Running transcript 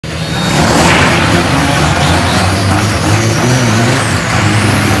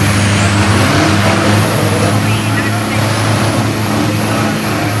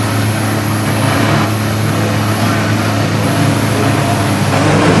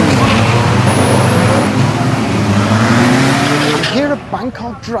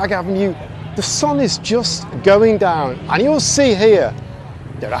Bangkok Drag Avenue. The sun is just going down, and you'll see here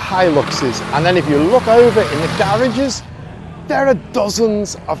there are HiLuxes, and then if you look over in the garages, there are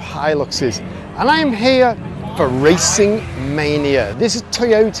dozens of HiLuxes. And I am here for Racing Mania. This is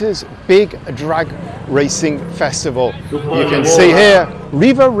Toyota's big drag racing festival. You can see here,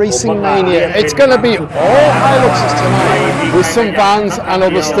 Riva Racing Mania. It's going to be all HiLuxes tonight, with some vans and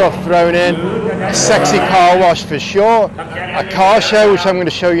other stuff thrown in. A sexy car wash for sure, a car show which I'm going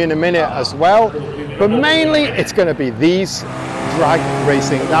to show you in a minute as well, but mainly it's going to be these drag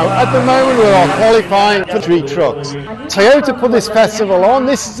racing. Now at the moment we're all qualifying for 3 trucks. Toyota put this festival on.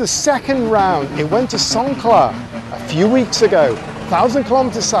 This is the second round. It went to Songkla a few weeks ago, 1,000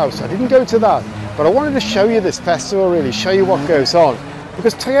 kilometers south, so I didn't go to that, but I wanted to show you this festival, really show you what goes on,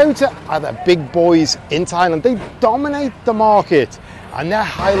 because Toyota are the big boys in Thailand. They dominate the market, and their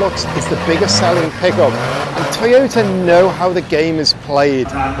HiLux is the biggest selling pickup, and Toyota know how the game is played.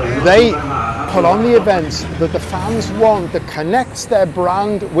 They put on the events that the fans want, that connects their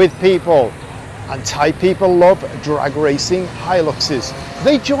brand with people, and Thai people love drag racing HiLuxes.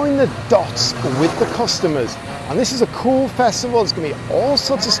 They join the dots with the customers, and this is a cool festival. There's going to be all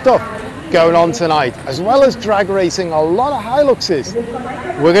sorts of stuff going on tonight, as well as drag racing, a lot of HiLuxes.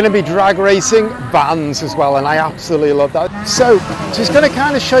 We're going to be drag racing vans as well, and I absolutely love that. So just going to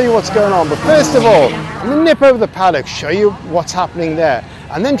kind of show you what's going on, but first of all, I'm going to nip over the paddock, show you what's happening there,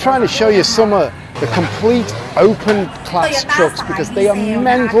 and then trying to show you some of the complete open class trucks, because they are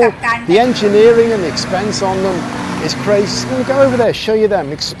mental. The engineering and the expense on them is crazy. So I'm going to go over there, show you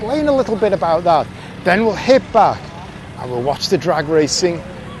them, explain a little bit about that, then we'll hit back and we'll watch the drag racing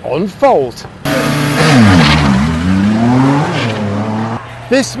unfold.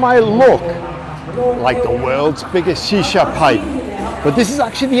 This might look like the world's biggest shisha pipe, but this is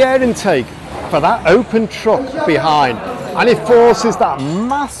actually the air intake for that open truck behind, and it forces that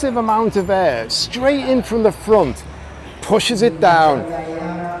massive amount of air straight in from the front, pushes it down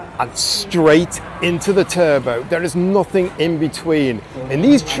and straight into the turbo. There is nothing in between. In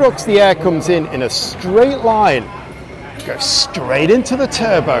these trucks the air comes in a straight line, goes straight into the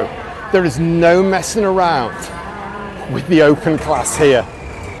turbo. There is no messing around with the open class here.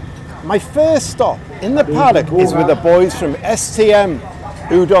 My first stop in the paddock is with the boys from STM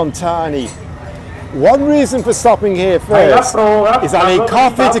Udon Thani. One reason for stopping here first is I need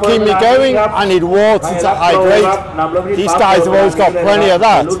coffee to keep me going, I need water to hydrate. These guys have always got plenty of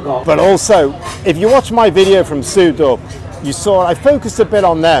that. But also, if you watch my video from Sudup, you saw I focused a bit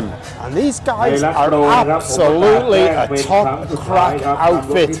on them. And these guys are absolutely a top crack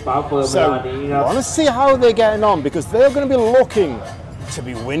outfit. So I want to see how they're getting on, because they're going to be looking to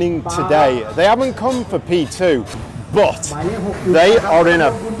be winning today. They haven't come for P2, but they are in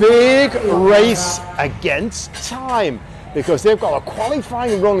a big race against time, because they've got a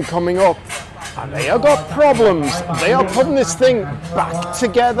qualifying run coming up and they have got problems. They are putting this thing back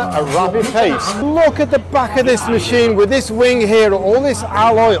together at a rapid pace. Look at the back of this machine with this wing here, all this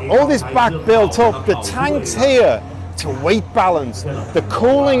alloy, all this back built up, the tanks here to weight balance, the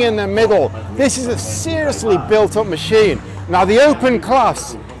cooling in the middle. This is a seriously built up machine. Now the open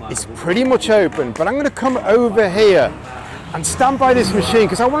class is pretty much open, but I'm going to come over here and stand by this machine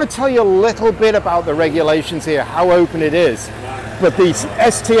because I want to tell you a little bit about the regulations here, how open it is. But these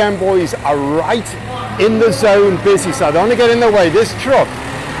STM boys are right in the zone, busy, so I don't want to get in the way. This truck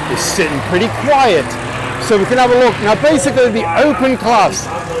is sitting pretty quiet, so we can have a look. Now basically the open class,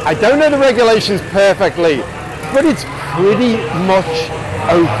 I don't know the regulations perfectly, but it's pretty much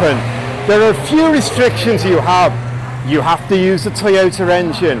open. There are a few restrictions you have. You have to use the Toyota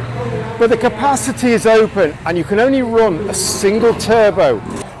engine, but the capacity is open and you can only run a single turbo.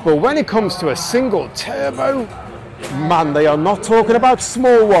 But when it comes to a single turbo, man, they are not talking about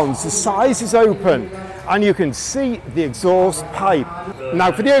small ones. The size is open and you can see the exhaust pipe.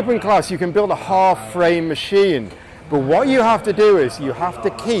 Now for the open class you can build a half frame machine, but what you have to do is you have to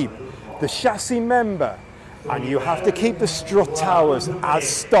keep the chassis member and you have to keep the strut towers as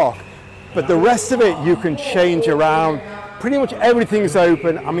stock, but the rest of it you can change around. Pretty much everything is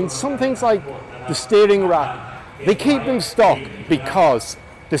open. I mean, some things like the steering rack, they keep them stock because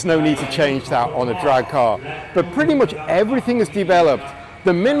there's no need to change that on a drag car. But pretty much everything is developed.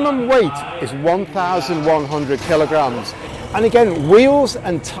 The minimum weight is 1,100 kilograms. And again, wheels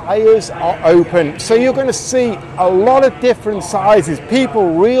and tires are open. So you're going to see a lot of different sizes.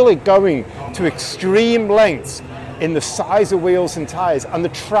 People really going to extreme lengths in the size of wheels and tires. And the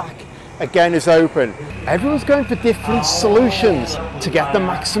track, again, is open. Everyone's going for different solutions to get the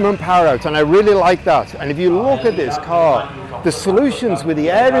maximum power out, and I really like that. And if you look at this car, the solutions with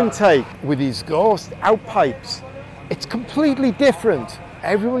the air intake, with these exhaust out pipes, It's completely different.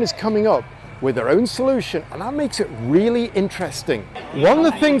 Everyone is coming up with their own solution, and that makes it really interesting. One of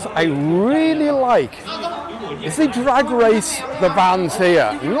the things I really like is they drag race the vans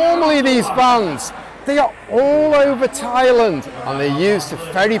here. Normally these vans, they are all over Thailand and they're used to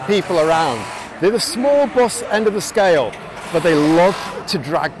ferry people around. They're the small bus end of the scale, but they love to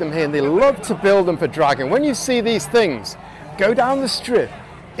drag them here and they love to build them for dragging. When you see these things go down the strip,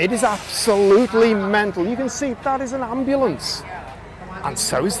 it is absolutely mental. You can see that is an ambulance, and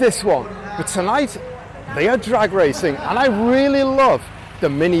so is this one. But tonight they are drag racing, and I really love the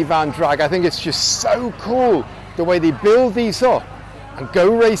minivan drag. I think it's just so cool the way they build these up and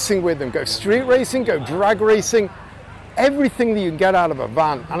go racing with them, go street racing, go drag racing, everything that you can get out of a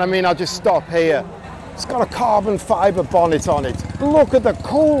van. And I mean, I'll just stop here. It's got a carbon fiber bonnet on it. Look at the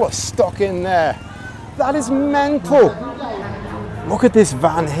cooler stuck in there. That is mental. Look at this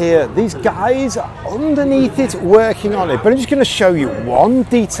van here. These guys are underneath it working on it. But I'm just going to show you one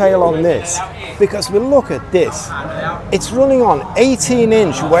detail on this, because we look at this. It's running on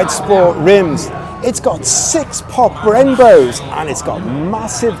 18-inch Wedge Sport rims. It's got 6 pop Brembos, and it's got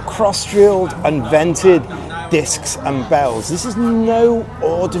massive cross-drilled and vented discs and bells. This is no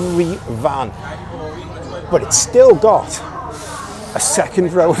ordinary van, but it's still got a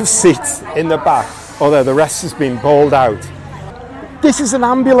second row of seats in the back, although the rest has been balled out. This is an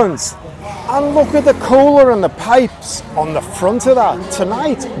ambulance, and look at the cooler and the pipes on the front of that.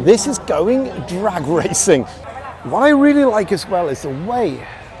 Tonight, this is going drag racing. What I really like as well is the way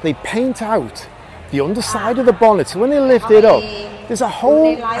they paint out the underside of the bonnet. So when they lift it up, there's a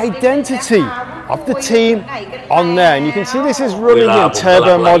whole identity of the team on there. And you can see this is running in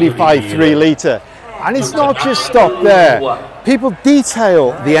turbo modified 3 litre. And it's not just stopped there. People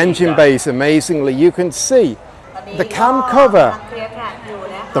detail the engine bays amazingly. You can see the cam cover,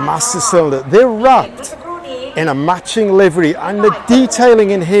 the master cylinder, they're wrapped in a matching livery, and the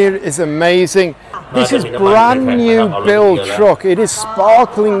detailing in here is amazing. This is brand new build truck. It is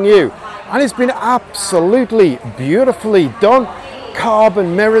sparkling new, and it's been absolutely beautifully done.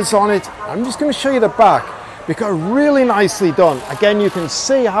 Carbon mirrors on it. I'm just going to show you the back, because really nicely done. Again, you can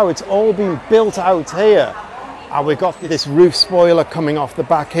see how it's all been built out here. And we've got this roof spoiler coming off the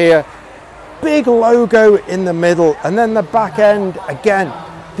back here. Big logo in the middle, and then the back end again.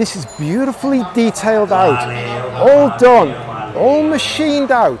 This is beautifully detailed out, all done, all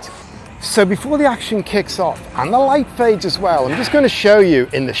machined out. So before the action kicks off and the light fades as well, I'm just going to show you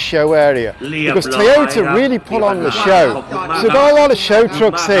in the show area, because Toyota really put on the show. So we've got a lot of show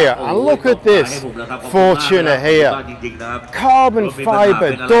trucks here, and look at this Fortuner here. Carbon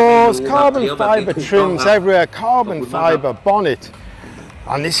fiber doors, carbon fiber trims everywhere, carbon fiber bonnet.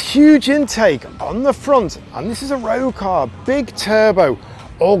 And this huge intake on the front, and this is a row car, big turbo,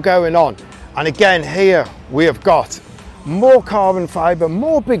 all going on. And again here we have got more carbon fiber,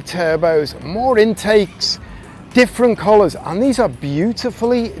 more big turbos, more intakes, different colors, and these are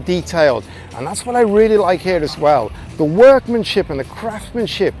beautifully detailed. And that's what I really like here as well. The workmanship and the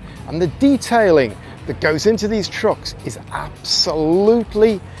craftsmanship and the detailing that goes into these trucks is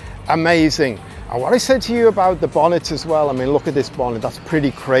absolutely amazing. And what I said to you about the bonnets as well, I mean, look at this bonnet, that's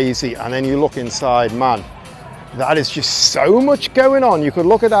pretty crazy. And then you look inside, man, that is just so much going on. You could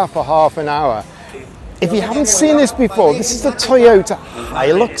look at that for half an hour. If you haven't seen this before, this is the Toyota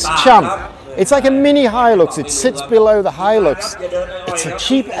HiLux Champ. It's like a mini HiLux. It sits below the HiLux. It's a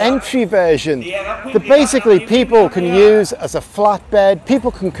cheap entry version that basically people can use as a flatbed.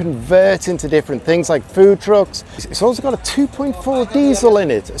 People can convert into different things like food trucks. It's also got a 2.4 diesel in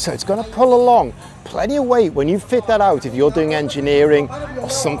it, so it's going to pull along plenty of weight when you fit that out if you're doing engineering or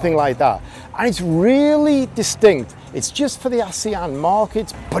something like that. And it's really distinct. It's just for the ASEAN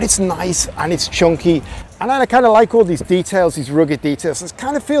market, but it's nice and it's chunky. And I kind of like all these details, these rugged details. It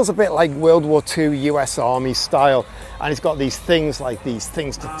kind of feels a bit like World War II US Army style. And it's got these things like these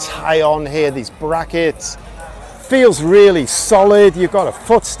things to tie on here, these brackets. Feels really solid. You've got a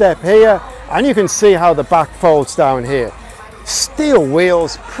footstep here, and you can see how the back folds down here. Steel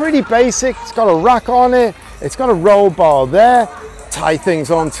wheels, pretty basic. It's got a rack on it. It's got a roll bar there, tie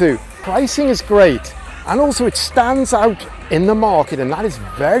things onto. Pricing is great, and also it stands out in the market, and that is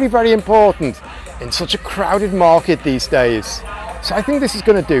very, very important in such a crowded market these days. So I think this is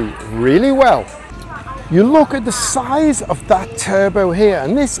going to do really well. You look at the size of that turbo here,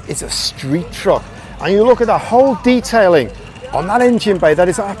 and this is a street truck, and you look at the whole detailing on that engine bay, that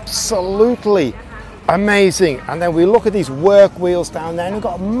is absolutely amazing. And then we look at these work wheels down there, and we've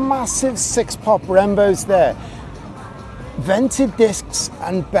got massive 6-pop Brembos there, vented discs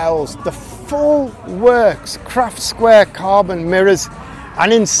and bells, the full works, craft square carbon mirrors.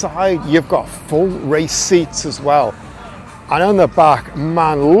 And inside you've got full race seats as well. And on the back,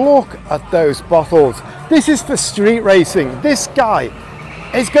 man, look at those bottles. This is for street racing. This guy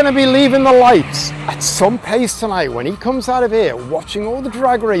is going to be leaving the lights at some pace tonight when he comes out of here watching all the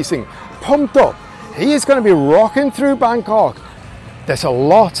drag racing, pumped up. He is going to be rocking through Bangkok. There's a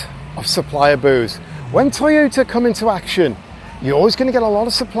lot of supplier booths. When Toyota come into action, you're always going to get a lot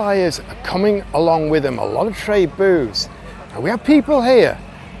of suppliers coming along with them, a lot of trade booths. And we have people here,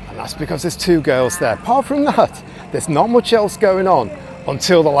 and that's because there's two girls there. Apart from that, there's not much else going on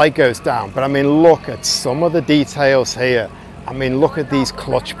until the light goes down. But I mean, look at some of the details here. I mean, look at these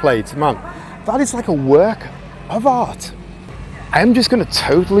clutch plates, man. That is like a work of art. I am just going to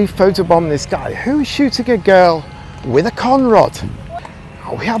totally photobomb this guy who's shooting a girl with a con rod.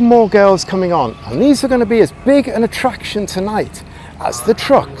 We have more girls coming on, and these are going to be as big an attraction tonight as the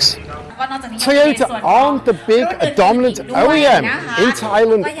trucks. Toyota aren't the big dominant OEM in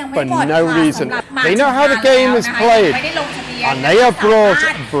Thailand for no reason. They know how the game is played, and they have brought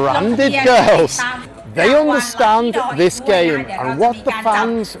branded girls. They understand this game and what the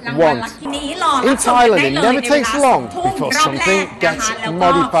fans want. In Thailand, it never takes long before something gets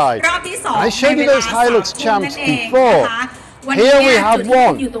modified. I showed you those HiLux champs before. Here we have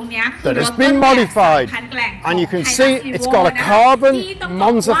one that has been modified, and you can see it's got a carbon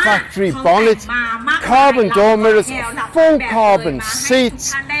Monza factory bonnet, carbon door mirrors, full carbon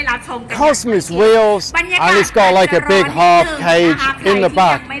seats, Cosmos wheels, and it's got like a big half cage in the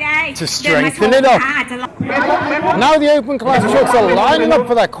back to strengthen it up. Now the open class trucks are lining up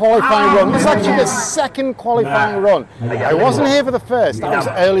for their qualifying run. This is actually the second qualifying run. I wasn't here for the first, that was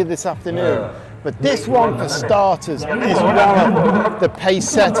early this afternoon. But this one, for starters, is one of the pace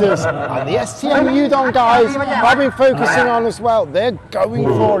setters, and the STM Udon guys I've been focusing on as well. They're going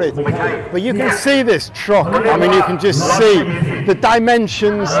for it. But you can see this truck. I mean, you can just see the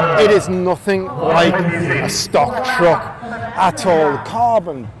dimensions. It is nothing like a stock truck at all.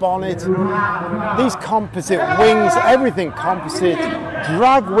 Carbon bonnet, these composite wings, everything composite.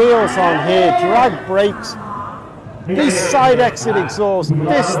 Drag wheels on here, drag brakes. These side exit exhausts,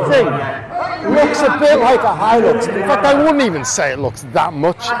 this thing looks a bit like a HiLux. In fact, I wouldn't even say it looks that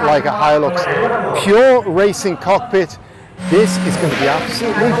much like a HiLux. Pure racing cockpit. This is going to be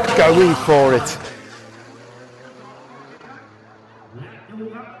absolutely going for it.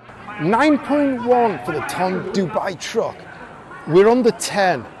 9.1 for the Ton Dubai truck. We're under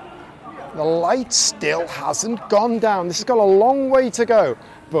 10. The light still hasn't gone down. This has got a long way to go.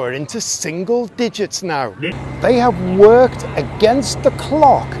 But we're into single digits now. They have worked against the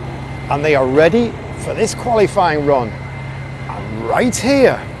clock, and they are ready for this qualifying run. And right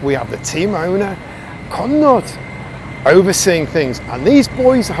here, we have the team owner, Connor, overseeing things. And these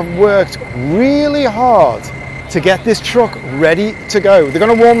boys have worked really hard to get this truck ready to go. They're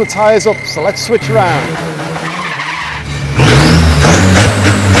going to warm the tires up, so let's switch around.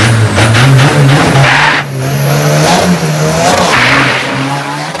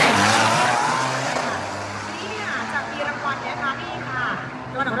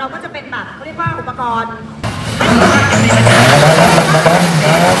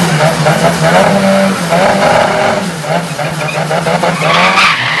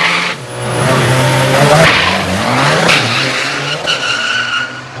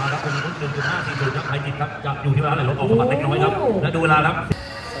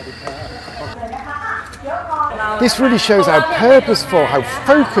 This really shows how purposeful, how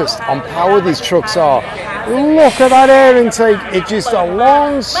focused on power these trucks are. Look at that air intake, it's just a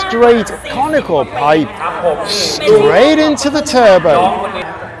long, straight, conical pipe straight into the turbo.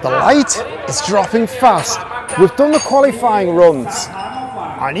 The light is dropping fast. We've done the qualifying runs,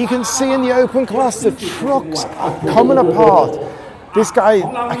 and you can see in the open class the trucks are coming apart. This guy,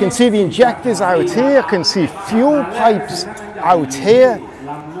 I can see the injectors out here, I can see fuel pipes out here.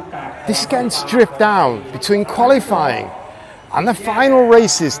 This is getting stripped down between qualifying and the final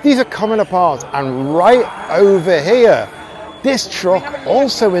races. These are coming apart, and right over here, this truck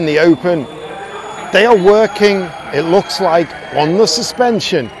also in the open, they are working, it looks like, on the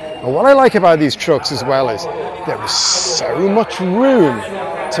suspension. And what I like about these trucks as well is there is so much room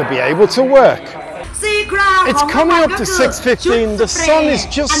to be able to work. It's coming up to 6:15, the sun is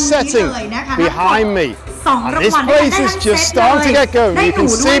just setting behind me, and this place is just starting to get going. You can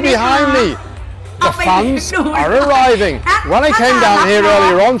see behind me, the fans are arriving. When I came down here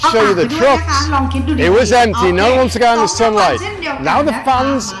earlier on to show you the trucks, it was empty, no one to go in the sunlight. Now the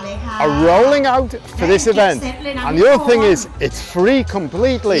fans are rolling out for this event, and the other thing is it's free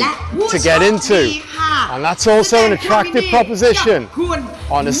completely to get into. And that's also an attractive proposition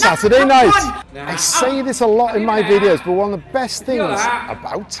on a Saturday night. I say this a lot in my videos, but one of the best things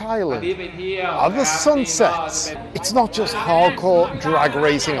about Thailand are the sunsets. It's not just hardcore drag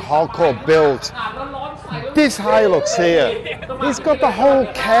racing, hardcore build. This HiLux here, he's got the whole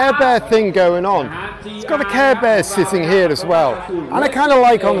Care Bear thing going on. He's got a Care Bear sitting here as well. And I kind of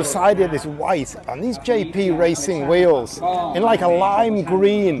like on the side here this white and these JP Racing wheels in like a lime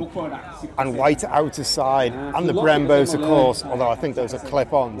green and white outer side, and the Brembos of course, although I think those are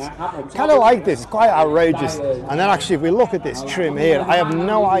clip-ons. Kind of like this, it's quite outrageous. And then actually if we look at this trim here, I have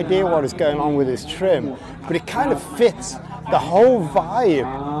no idea what is going on with this trim, but it kind of fits the whole vibe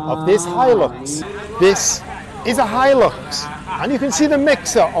of this HiLux. This is a HiLux, and you can see the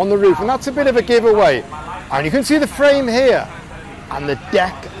mixer on the roof, and that's a bit of a giveaway. And you can see the frame here, and the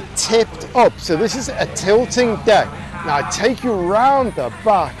deck tipped up. So this is a tilting deck. Now I take you round the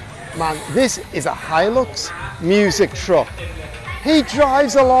back. Man, this is a HiLux music truck. He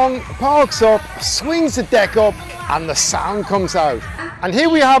drives along, parks up, swings the deck up, and the sound comes out. And here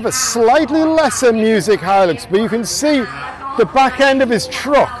we have a slightly lesser music HiLux, but you can see the back end of his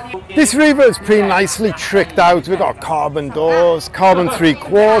truck. This reverb is pretty nicely tricked out. We've got carbon doors, carbon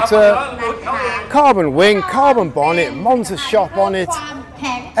 3/4, carbon wing, carbon bonnet, Monza shop on it,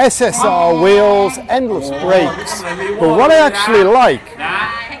 SSR wheels, endless brakes. But what I actually like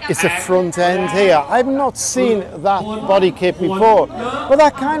is the front end here. I've not seen that body kit before, but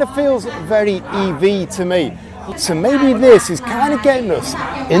that kind of feels very EV to me. So maybe this is kind of getting us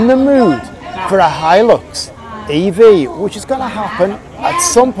in the mood for a HiLux EV, which is going to happen at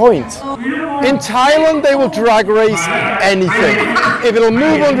some point. In Thailand, they will drag race anything. If it'll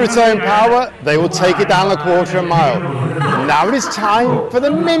move under its own power, they will take it down a quarter mile. Now it is time for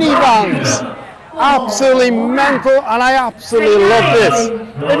the minivans. Absolutely mental, and I absolutely love this.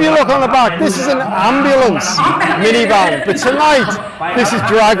 If you look on the back, this is an ambulance minivan, but tonight this is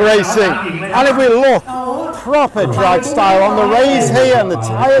drag racing. And if we look, proper drag style on the rays here and the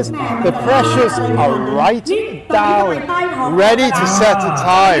tyres, the pressures are right down, ready to set a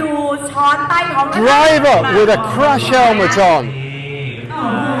time. Driver with a crash helmet on.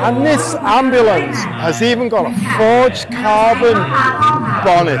 And this ambulance has even got a forged carbon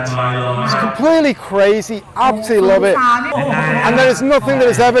bonnet. It's completely crazy, absolutely love it. And there is nothing that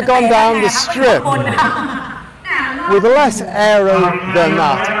has ever gone down the strip with less aero than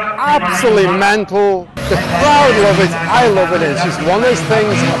that. Absolutely mental. The crowd love it, I love it. It's just one of those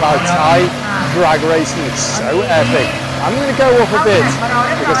things about Thai drag racing, it's so epic. I'm going to go up a bit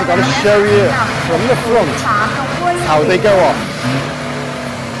because I've got to show you from the front how they go off.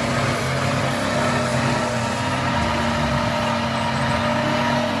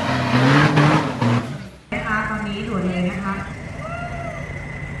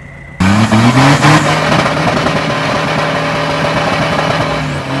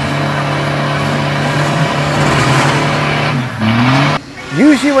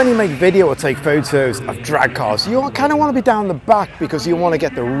 Usually when you make video or take photos of drag cars, you kind of want to be down the back because you want to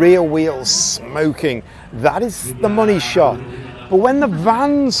get the rear wheels smoking. That is the money shot. But when the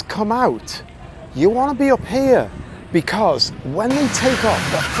vans come out, you want to be up here because when they take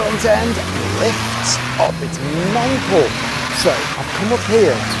off, the front end lifts up. It's mental. So I've come up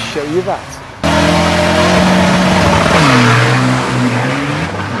here to show you that.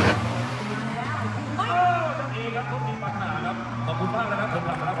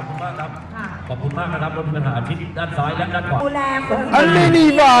 A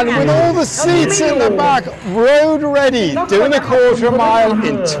minivan with all the seats in the back, road ready, doing a quarter mile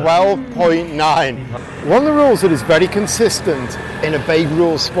in 12.9. One of the rules that is very consistent in a big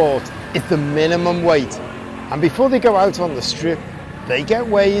rule sport is the minimum weight. And before they go out on the strip, they get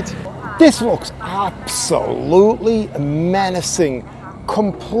weighed. This looks absolutely menacing,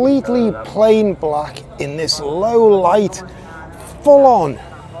 completely plain black in this low light, full on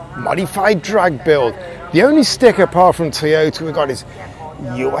modified drag build. The only sticker apart from Toyota we got is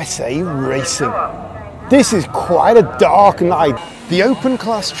USA Racing. This is quite a dark night. The open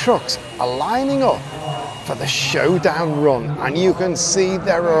class trucks are lining up for the showdown run, and you can see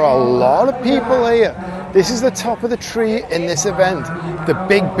there are a lot of people here. This is the top of the tree in this event. The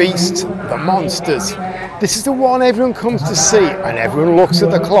big beasts, the monsters. This is the one everyone comes to see, and everyone looks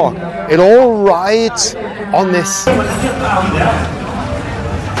at the clock. It all rides on this.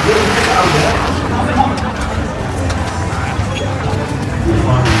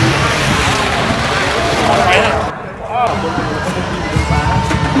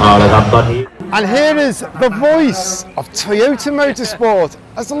 And here is the voice of Toyota Motorsport.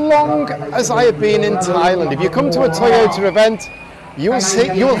 As long as I have been in Thailand, if you come to a Toyota event,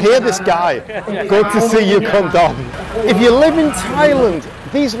 you'll hear this guy. Good to see you come down. If you live in Thailand,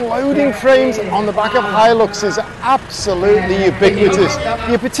 these loading frames on the back of HiLuxes are absolutely ubiquitous.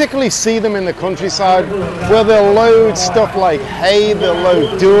 You particularly see them in the countryside where they'll load stuff like hay, they'll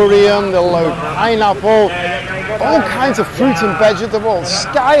load durian, they'll load pineapple, all kinds of fruit and vegetables,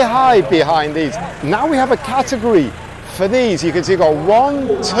 sky high behind these. Now we have a category for these. You can see you've got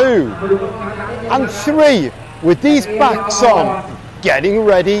 1, 2 and 3 with these backs on, getting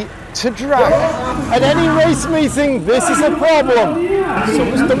ready to drag. At any race meeting, this is a problem.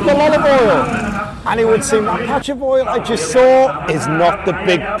 Someone's dumped a lot of oil. And it would seem that patch of oil I just saw is not the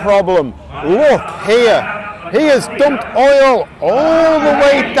big problem. Look here. He has dumped oil all the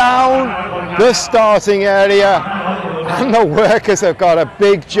way down the starting area. And the workers have got a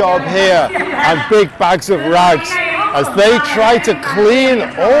big job here and big bags of rags as they try to clean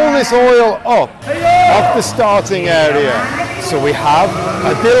all this oil up off the starting area. So we have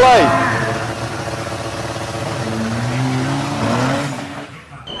a delay.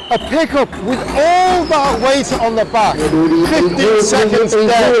 A pickup with all that weight on the back, 15 seconds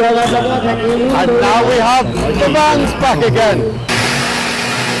dead. And now we have the vans back again.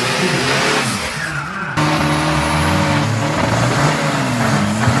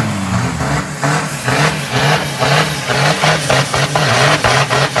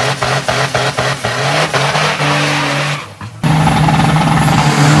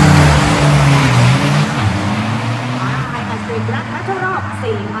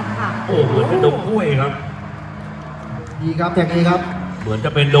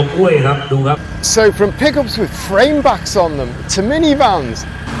 So from pickups with frame backs on them to minivans,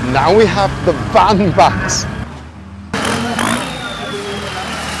 now we have the van backs.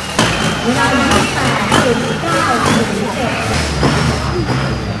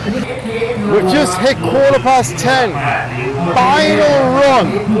 We've just hit 10:15. Final run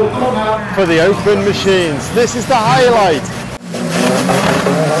for the open machines. This is the highlight.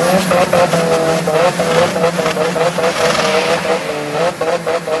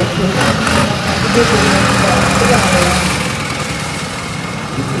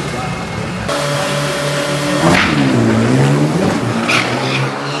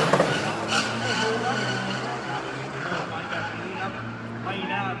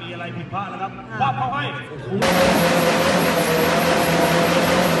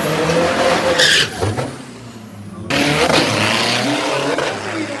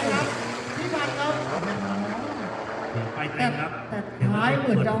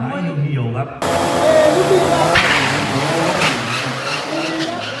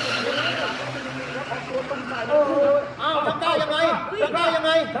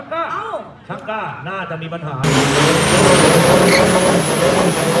ชักก้าน่าจะมีปัญหา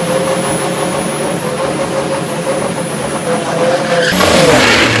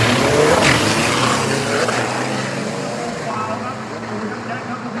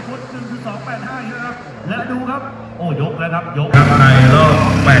และดูครับโอ้ยกแล้วครับยกครับในรอบ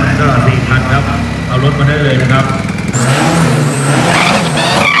8ตลอด4คันครับเอารถมาได้เลยนะครับ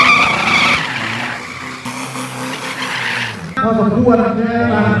พอสมควรนะ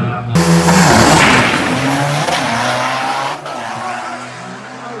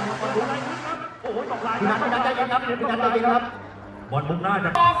บอลมุกหน้าจะ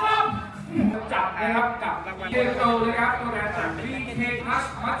จับนะครับกับรางวัลเทคโนนะครับตัวแทนจากที่เทคพัส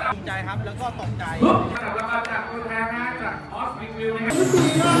มาจับใจครับแล้วก็ตกใจกับรางวัลจากตัวแทนนะจากออสวิงวิวนะครับดี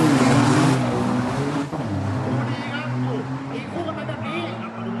ครับอีกคู่กันมาแบบนี้มา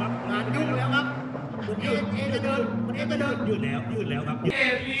ดูครับงานยุ่งแล้วครับคุณเอจะเดินยืดแล้วครับ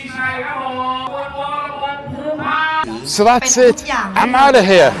มีชัยครับSo that's it. I'm out of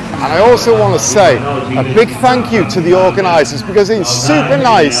here. And I also want to say a big thank you to the organisers because it's super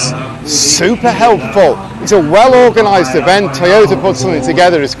nice, super helpful. It's a well-organised event. Toyota put something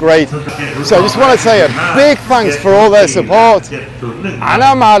together. It's great. So I just want to say a big thanks for all their support. And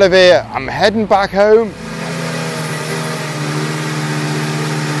I'm out of here. I'm heading back home.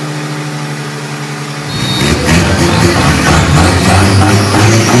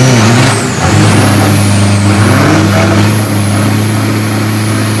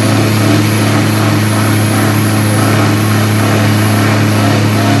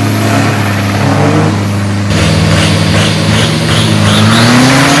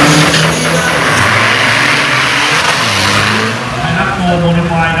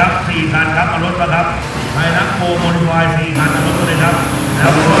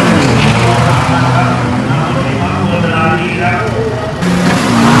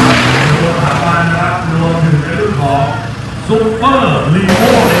 Super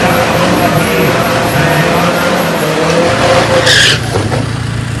Limo